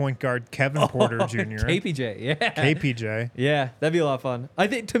Cavs point guard Kevin Porter Jr. KPJ, yeah. KPJ. Yeah, that'd be a lot of fun. I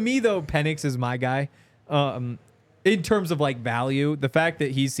think to me though, Penix is my guy. In terms of like value, the fact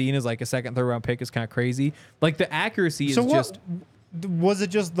that he's seen as like a second, third round pick is kind of crazy. Like the accuracy is just. Was it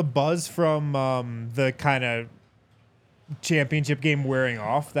just the buzz from the kind of championship game wearing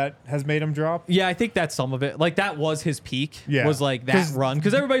off that has made him drop? Yeah, I think that's some of it. Like that was his peak. Yeah. Was like that run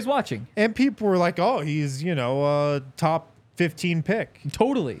because everybody's watching. And people were like, "Oh, he's a top 15 pick."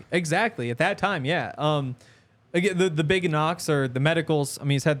 Totally, exactly. At that time, yeah. Again, the big knocks are the medicals. I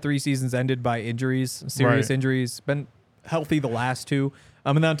mean, he's had 3 seasons ended by injuries, serious injuries. Been healthy the last 2.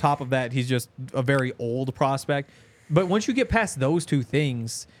 And then on top of that, he's just a very old prospect. But once you get past those 2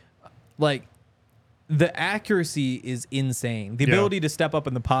 things, like the accuracy is insane. The ability to step up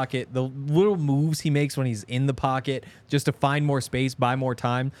in the pocket, the little moves he makes when he's in the pocket just to find more space, buy more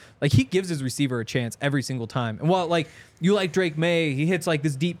time. Like he gives his receiver a chance every single time. And while like you like Drake May, he hits like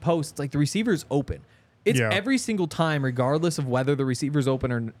this deep post, it's like the receiver's open. It's every single time, regardless of whether the receiver's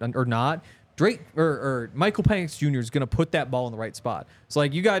open or not. Drake or Michael Penix Jr. is going to put that ball in the right spot. So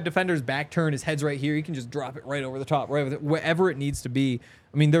like you got a defender's back turn, his head's right here. He can just drop it right over the top, wherever it needs to be.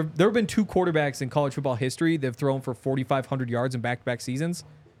 I mean, there have been 2 quarterbacks in college football history that have thrown for 4,500 yards in back-to-back seasons.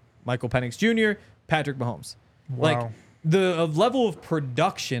 Michael Penix Jr., Patrick Mahomes. Wow. Like the level of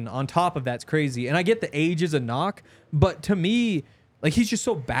production on top of that's crazy. And I get the age is a knock, but to me, like he's just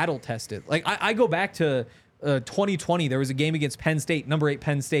so battle tested. Like I go back to 2020. There was a game against Penn State, number 8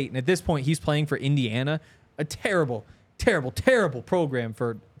 Penn State, and at this point he's playing for Indiana, a terrible program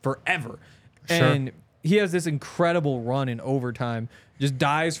for forever. And he has this incredible run in overtime, just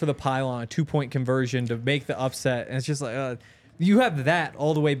dives for the pylon, a 2-point conversion to make the upset, and it's just like you have that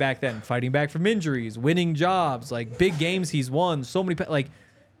all the way back then, fighting back from injuries, winning jobs, like big games he's won. So many like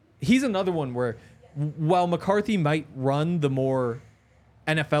he's another one where while McCarthy might run the more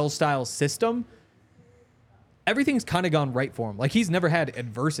NFL style system, everything's kind of gone right for him. Like he's never had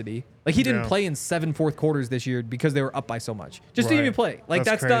adversity. Like he didn't play in 7 fourth quarters this year because they were up by so much. Just didn't even play. Like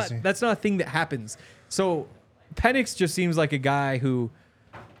that's not a thing that happens. So Penix just seems like a guy who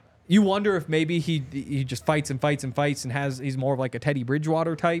you wonder if maybe he just fights and he's more of like a Teddy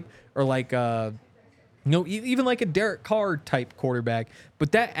Bridgewater type or like even like a Derek Carr type quarterback.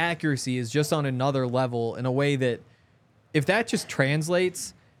 But that accuracy is just on another level in a way that if that just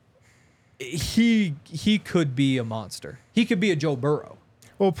translates, he could be a monster. He could be a Joe Burrow.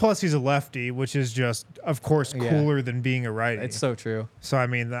 Well, plus he's a lefty, which is just, of course, cooler than being a righty. It's so true. So, I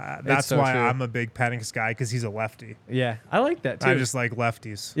mean, that's so why true. I'm a big Penix guy, because he's a lefty. Yeah, I like that, too. I just like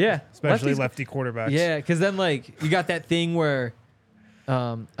lefties. Yeah. Especially lefty quarterbacks. Yeah, because then, like, you got that thing where,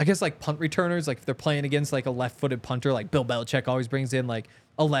 I guess, like, punt returners, like, if they're playing against, like, a left-footed punter, like Bill Belichick always brings in, like,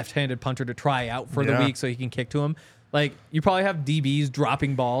 a left-handed punter to try out for the week so he can kick to him. Like, you probably have DBs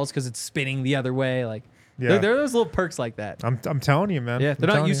dropping balls because it's spinning the other way. Like, there are those little perks like that. I'm telling you, man. Yeah, they're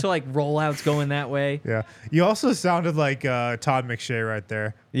not used to like rollouts going that way. Yeah. You also sounded like Todd McShay right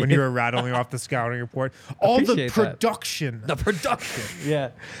there when you were rattling off the scouting report. All the production. The production.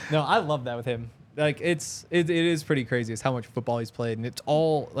 Yeah. No, I love that with him. Like it is pretty crazy. It's how much football he's played, and it's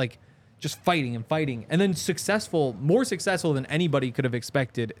all like just fighting, and then more successful than anybody could have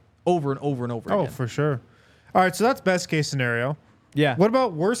expected over and over and over again. Oh, for sure. All right, so that's best case scenario. Yeah. What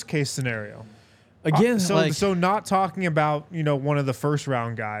about worst case scenario? Again, so not talking about one of the first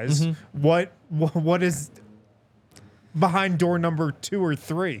round guys. Mm-hmm. What is behind door number 2 or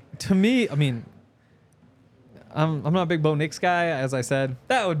 3? To me, I mean, I'm not a big Bo Nix guy, as I said.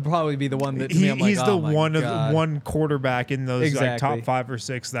 That would probably be the one that to me, I'm like, he's the one quarterback in those like top 5 or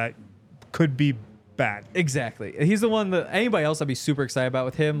 6 that could be bad. Exactly. He's the one that anybody else I'd be super excited about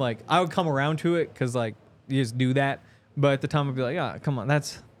with him. Like I would come around to it because like you just do that. But at the time, I'd be like, ah, come on,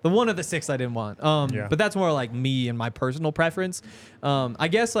 that's the one of the 6 I didn't want. But that's more like me and my personal preference. I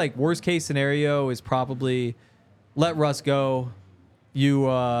guess like worst case scenario is probably let Russ go.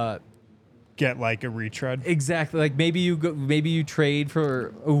 You get like a retread. Exactly. Like maybe you trade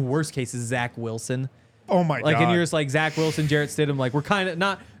for worst case is Zach Wilson. Oh my Like god! and you're just like Zach Wilson, Jarrett Stidham. Like we're kind of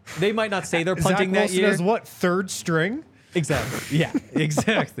not. They might not say they're punting Zach that Wilson year. is what, third string? Exactly. Yeah.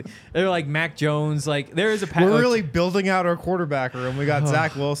 Exactly. They're like Mac Jones. Like there is a. We're really building out our quarterback room. We got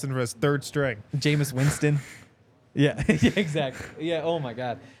Zach Wilson as third string. Jameis Winston. Yeah. Yeah. Exactly. Yeah. Oh my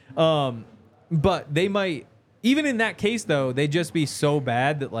god. But they might. Even in that case, though, they'd just be so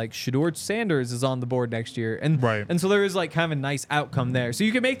bad that like Shedeur Sanders is on the board next year, and so there is like kind of a nice outcome there. So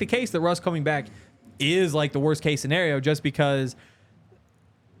you can make the case that Russ coming back is like the worst case scenario, just because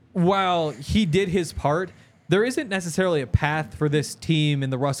while he did his part, there isn't necessarily a path for this team in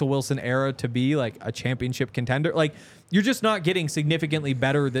the Russell Wilson era to be like a championship contender. Like you're just not getting significantly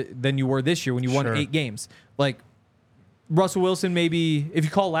better than you were this year when you won 8 games. Like. Russell Wilson, maybe if you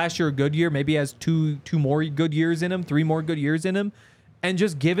call last year a good year, maybe has two more good years in him, 3 more good years in him. And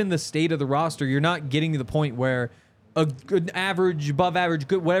just given the state of the roster, you're not getting to the point where a good average, above average,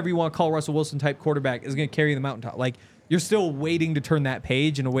 good, whatever you want to call Russell Wilson type quarterback is going to carry the mountaintop. Like you're still waiting to turn that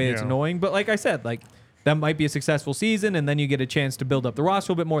page in a way that's annoying. But like I said, like that might be a successful season, and then you get a chance to build up the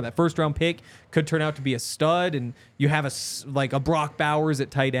roster a bit more. That first round pick could turn out to be a stud, and you have a Brock Bowers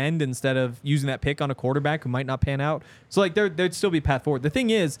at tight end instead of using that pick on a quarterback who might not pan out. So like there'd still be a path forward. The thing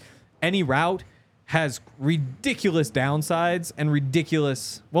is, any route has ridiculous downsides and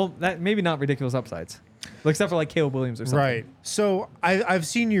maybe not ridiculous upsides, except for like Caleb Williams or something. Right. So I've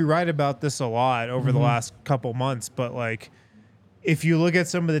seen you write about this a lot over the last couple months, but like. If you look at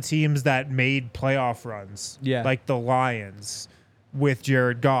some of the teams that made playoff runs, like the Lions with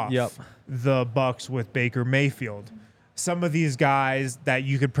Jared Goff, the Bucks with Baker Mayfield, some of these guys that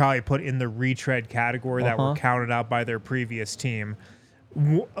you could probably put in the retread category that were counted out by their previous team,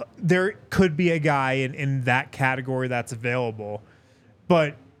 there could be a guy in that category that's available,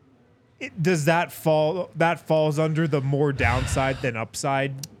 but does that falls under the more downside than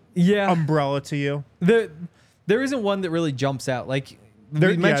upside umbrella to you? There isn't one that really jumps out. Like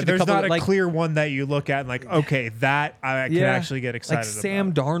there's not a clear one that you look at and like, okay, that I can actually get excited about. Like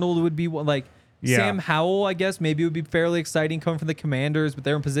Sam Darnold would be one. Like Sam Howell, I guess maybe would be fairly exciting coming from the Commanders, but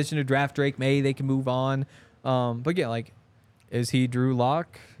they're in position to draft Drake May. They can move on. But yeah, like, is he Drew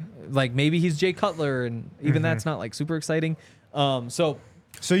Lock? Like maybe he's Jay Cutler, and even that's not like super exciting. So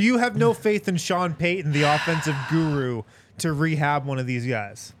you have no faith in Sean Payton, the offensive guru, to rehab one of these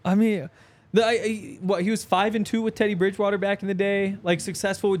guys? I mean. He was 5-2 with Teddy Bridgewater back in the day, like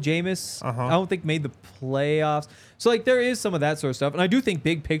successful with Jameis. I don't think made the playoffs. So like there is some of that sort of stuff. And I do think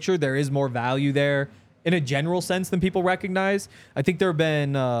big picture, there is more value there in a general sense than people recognize. I think there have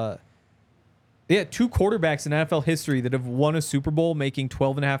been 2 quarterbacks in NFL history that have won a Super Bowl making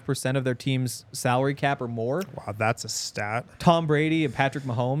 12.5% of their team's salary cap or more. Wow, that's a stat. Tom Brady and Patrick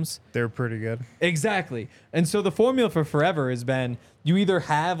Mahomes. They're pretty good. Exactly. And so the formula for forever has been you either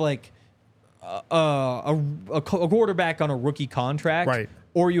have like a quarterback on a rookie contract, right,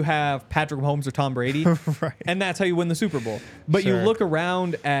 or you have Patrick Mahomes or Tom Brady, right, and that's how you win the Super Bowl. But you look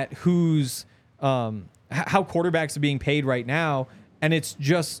around at who's how quarterbacks are being paid right now, and it's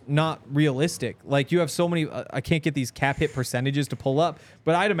just not realistic. Like you have so many, I can't get these cap hit percentages to pull up,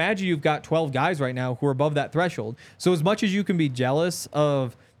 but I'd imagine you've got 12 guys right now who are above that threshold. So as much as you can be jealous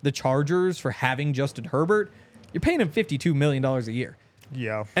of the Chargers for having Justin Herbert, you're paying him $52 million a year.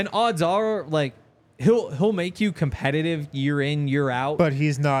 Yeah. And odds are, like, he'll make you competitive year in, year out. But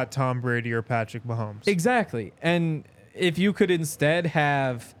he's not Tom Brady or Patrick Mahomes. Exactly. And if you could instead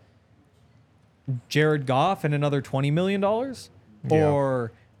have Jared Goff and another $20 million,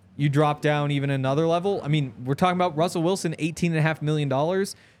 or you drop down even another level. I mean, we're talking about Russell Wilson, $18.5 million.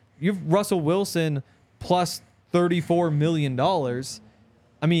 You have Russell Wilson plus $34 million.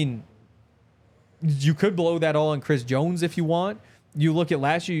 I mean, you could blow that all on Chris Jones if you want. You look at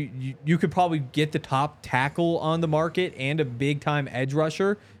last year, you could probably get the top tackle on the market and a big-time edge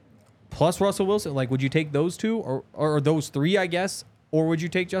rusher, plus Russell Wilson. Like, would you take those 2 or those 3, I guess, or would you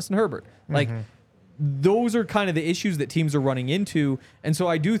take Justin Herbert? Like, those are kind of the issues that teams are running into. And so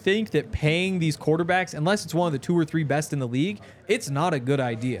I do think that paying these quarterbacks, unless it's one of the 2 or 3 best in the league, it's not a good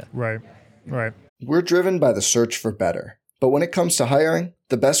idea. Right. We're driven by the search for better. But when it comes to hiring,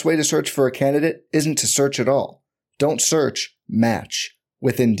 the best way to search for a candidate isn't to search at all. Don't search, match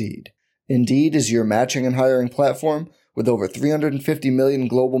with Indeed. Indeed is your matching and hiring platform With over 350 million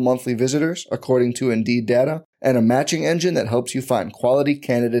global monthly visitors, according to Indeed data, and a matching engine that helps you find quality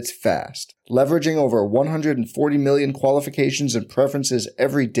candidates fast. Leveraging over 140 million qualifications and preferences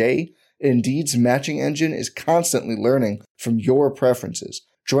every day, Indeed's matching engine is constantly learning from your preferences.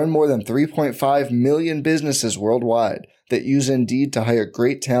 Join more than 3.5 million businesses worldwide that use Indeed to hire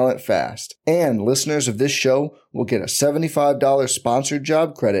great talent fast. And listeners of this show will get a $75 sponsored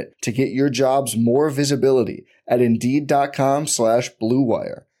job credit to get your jobs more visibility at Indeed.com/Blue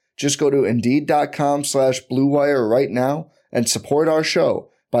Wire. Just go to Indeed.com/Blue Wire right now and support our show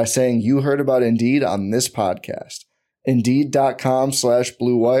by saying you heard about Indeed on this podcast.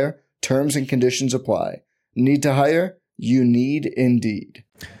 Indeed.com/Blue Wire. Terms and conditions apply. Need to hire? You need Indeed.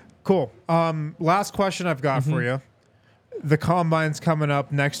 Cool. Last question I've got for you. The Combine's coming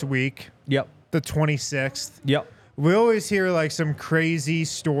up next week. Yep. The 26th. Yep. We always hear like some crazy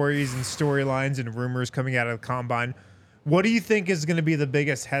stories and storylines and rumors coming out of the Combine. What do you think is going to be the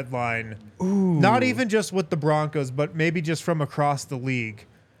biggest headline? Ooh. Not even just with the Broncos, but maybe just from across the league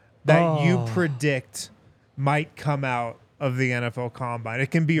that you predict might come out of the NFL Combine. It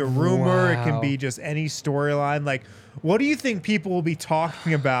can be a rumor. It can be just any storyline. Like, what do you think people will be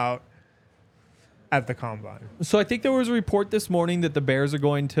talking about at the Combine? So I think there was a report this morning that the Bears are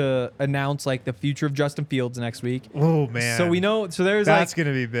going to announce like the future of Justin Fields next week. Oh man! So we know. So there's that's going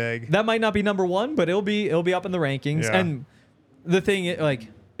to be big. That might not be number one, but it'll be up in the rankings. Yeah. And the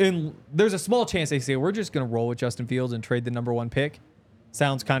thing, there's a small chance they say we're just going to roll with Justin Fields and trade the number one pick.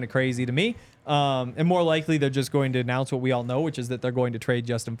 Sounds kind of crazy to me. And more likely they're just going to announce what we all know, which is that they're going to trade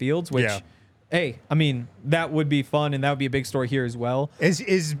Justin Fields, which, hey, I mean, that would be fun, and that would be a big story here as well.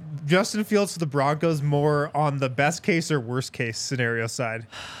 Is Justin Fields for the Broncos more on the best case or worst case scenario side?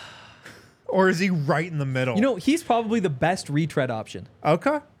 Or is he right in the middle? You know, he's probably the best retread option.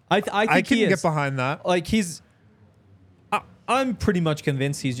 Okay. I think I can he is. get behind that. Like, I'm pretty much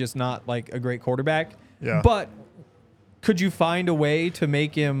convinced he's just not, like, a great quarterback. Yeah. But could you find a way to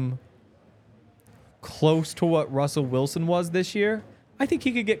make him close to what Russell Wilson was this year? I think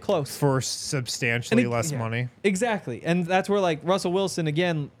he could get close. For substantially less money. Exactly. And that's where, like, Russell Wilson,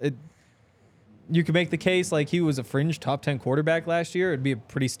 again, you could make the case like he was a fringe top 10 quarterback last year. It'd be a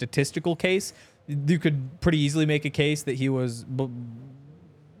pretty statistical case. You could pretty easily make a case that he was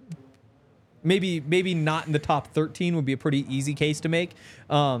maybe not in the top 13 would be a pretty easy case to make.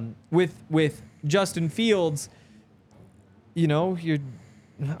 With Justin Fields, you know,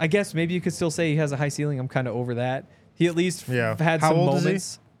 I guess maybe you could still say he has a high ceiling. I'm kind of over that. He at least had How some old moments.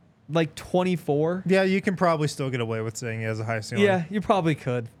 Is he? Like 24. Yeah, you can probably still get away with saying he has a high ceiling. Yeah, you probably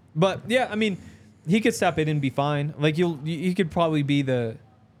could. But yeah, I mean, he could step in and be fine. Like he could probably be the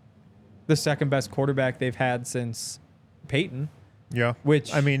second best quarterback they've had since Peyton. Yeah.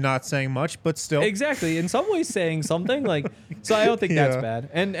 Which, I mean, not saying much, but still. Exactly. In some ways saying something. Like, so I don't think that's bad.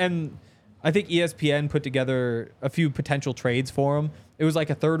 And I think ESPN put together a few potential trades for him. It was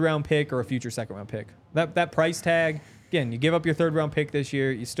like a 3rd round pick or a future 2nd round pick. That price tag, again, you give up your 3rd round pick this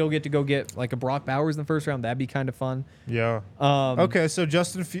year, you still get to go get like a Brock Bowers in the 1st round. That'd be kind of fun. Yeah. Okay, so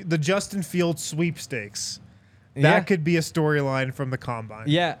the Justin Fields sweepstakes. That could be a storyline from the Combine.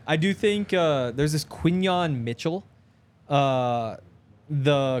 Yeah, I do think there's this Quinyon Mitchell, the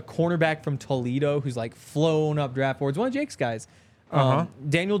cornerback from Toledo, who's like flown up draft boards. One of Jake's guys.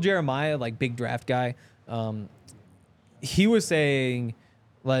 Daniel Jeremiah, like big draft guy. He was saying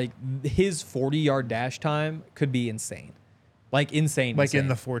like his 40-yard dash time could be insane. Like insane. Like in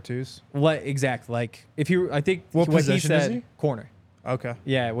the 4.2s? What exactly? Like I think what position he said, is he? Corner. Okay.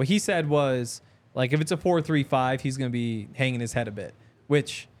 Yeah, what he said was like if it's a 4.35, he's going to be hanging his head a bit,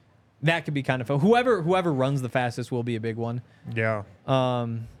 which that could be kind of fun. Whoever runs the fastest will be a big one. Yeah.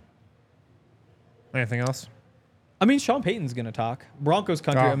 Anything else? I mean, Sean Payton's going to talk. Broncos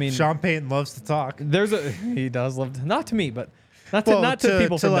country. I mean, Sean Payton loves to talk. He does love to, not to me, but not to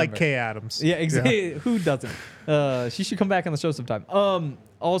people from like Denver. Kay Adams. Yeah, exactly. Yeah. Who doesn't? She should come back on the show sometime.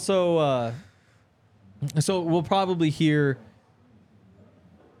 Also, so we'll probably hear.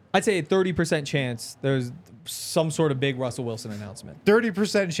 I'd say a 30% chance there's some sort of big Russell Wilson announcement.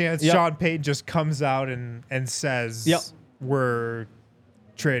 30% chance Sean Payton just comes out and says we're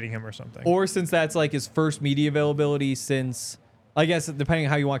trading him or something. Or since that's like his first media availability since, I guess, depending on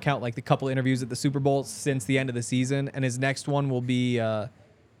how you want to count, like the couple interviews at the Super Bowl since the end of the season. And his next one will be, I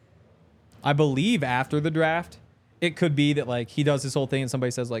believe, after the draft. It could be that like he does this whole thing and somebody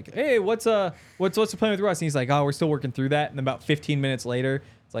says like, hey, what's the plan with Russ? And he's like, oh, we're still working through that. And then about 15 minutes later,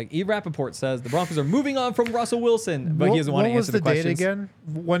 it's like E. Rappaport says the Broncos are moving on from Russell Wilson, but he doesn't want to answer the questions. What was the date again?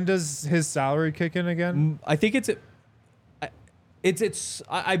 When does his salary kick in again? I think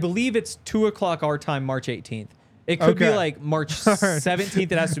I believe it's 2:00 our time, March 18th. It could be Okay. like March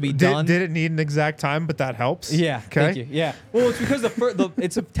 17th. It has to be done. Did it need an exact time? But that helps. Yeah. Okay. Thank you. Yeah. Well, it's because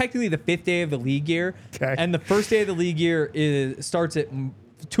it's technically the 5th day of the league year. Okay. And the first day of the league year starts at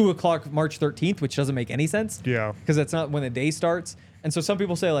 2:00 March 13th, which doesn't make any sense. Yeah. Because that's not when the day starts. And so some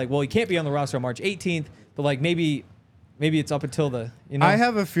people say like, well, he can't be on the roster on March 18th, but like maybe it's up until the, I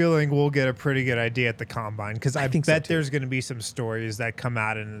have a feeling we'll get a pretty good idea at the combine because I think so, bet too. there's going to be some stories that come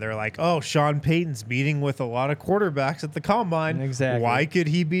out and they're like, oh, Sean Payton's meeting with a lot of quarterbacks at the combine. Exactly. Why could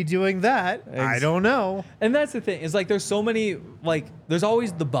he be doing that? I don't know. And that's the thing. Is like there's so many like there's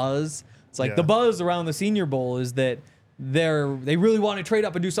always the buzz. It's like the buzz around the Senior Bowl is that they really want to trade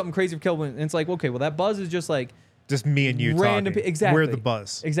up and do something crazy for Kelvin. And it's like, okay, well that buzz is just like Just me and you random talking. exactly. We're the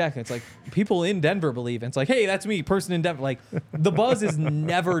buzz. Exactly. It's like people in Denver believe. And it's like, hey, that's me, person in Denver. Like the buzz is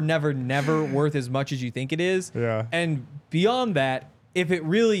never worth as much as you think it is. Yeah. And beyond that, if it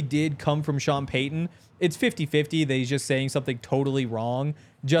really did come from Sean Payton, it's 50-50 that he's just saying something totally wrong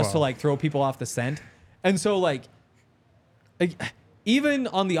just to like throw people off the scent. And so like even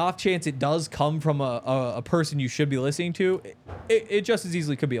on the off chance it does come from a person you should be listening to, it just as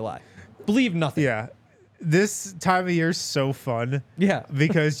easily could be a lie. Believe nothing. Yeah. This time of year is so fun. Yeah.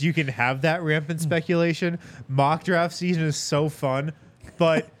 Because you can have that rampant speculation. Mock draft season is so fun,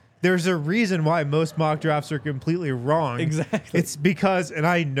 but there's a reason why most mock drafts are completely wrong. Exactly. It's because, and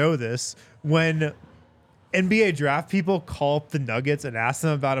I know this, when NBA draft people call up the Nuggets and ask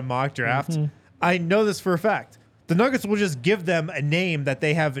them about a mock draft, I know this for a fact. The Nuggets will just give them a name that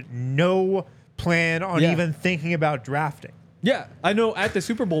they have no plan on even thinking about drafting. Yeah, I know at the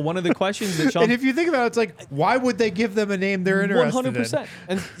Super Bowl, one of the questions that Sean... And if you think about it, it's like, why would they give them a name they're interested in? 100%.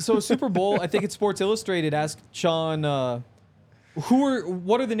 And so Super Bowl, I think it's Sports Illustrated, asked Sean,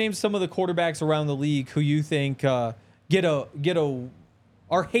 what are the names of some of the quarterbacks around the league who you think are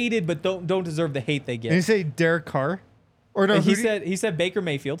hated but don't deserve the hate they get? Did you say Derek Carr? Or no, he said Baker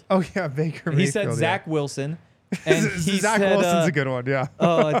Mayfield. Oh yeah, Baker Mayfield. He said Zach Wilson. And he Zach said, Wilson's a good one, yeah.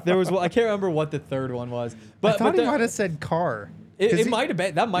 There was I can't remember what the third one was. But I thought but he might have said Carr. It might have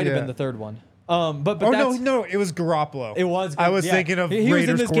been. That might have been the third one. But oh that's, no, it was Garoppolo. It was. I was thinking of he was in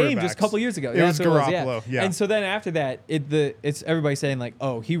Raiders this game just a quarterbacks. couple years ago. It was That's what Garoppolo. Yeah. And so then after that, it's everybody saying like,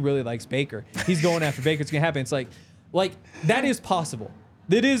 oh, he really likes Baker. He's going after Baker. It's gonna happen. It's like that is possible.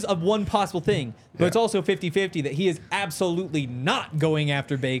 That is a one possible thing, but it's also 50-50 that he is absolutely not going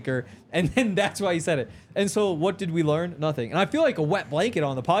after Baker, and then that's why he said it. And so what did we learn? Nothing. And I feel like a wet blanket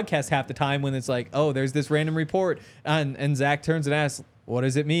on the podcast half the time when it's like, oh, there's this random report, and Zach turns and asks, what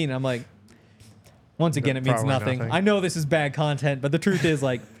does it mean? I'm like, once again, it means nothing. I know this is bad content, but the truth is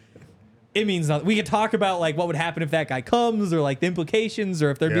like, it means nothing. We could talk about like what would happen if that guy comes, or like the implications, or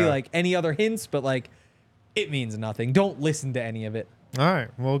if there'd be like any other hints, but like, it means nothing. Don't listen to any of it. All right.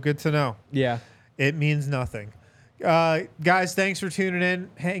 Well, good to know. Yeah. It means nothing. Guys, thanks for tuning in.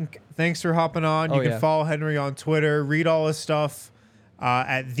 Hank, thanks for hopping on. You can follow Henry on Twitter. Read all his stuff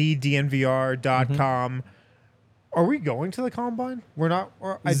at thednvr.com. Are we going to the combine? We're not.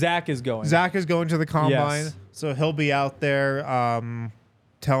 Zach is going. Zach is going to the combine. Yes. So he'll be out there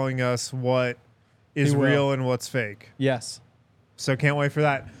telling us what is real and what's fake. Yes. So can't wait for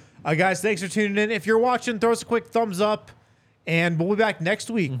that. Guys, thanks for tuning in. If you're watching, throw us a quick thumbs up. And we'll be back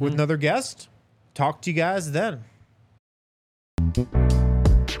next week with another guest. Talk to you guys then. We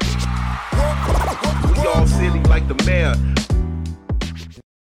all silly like the mayor.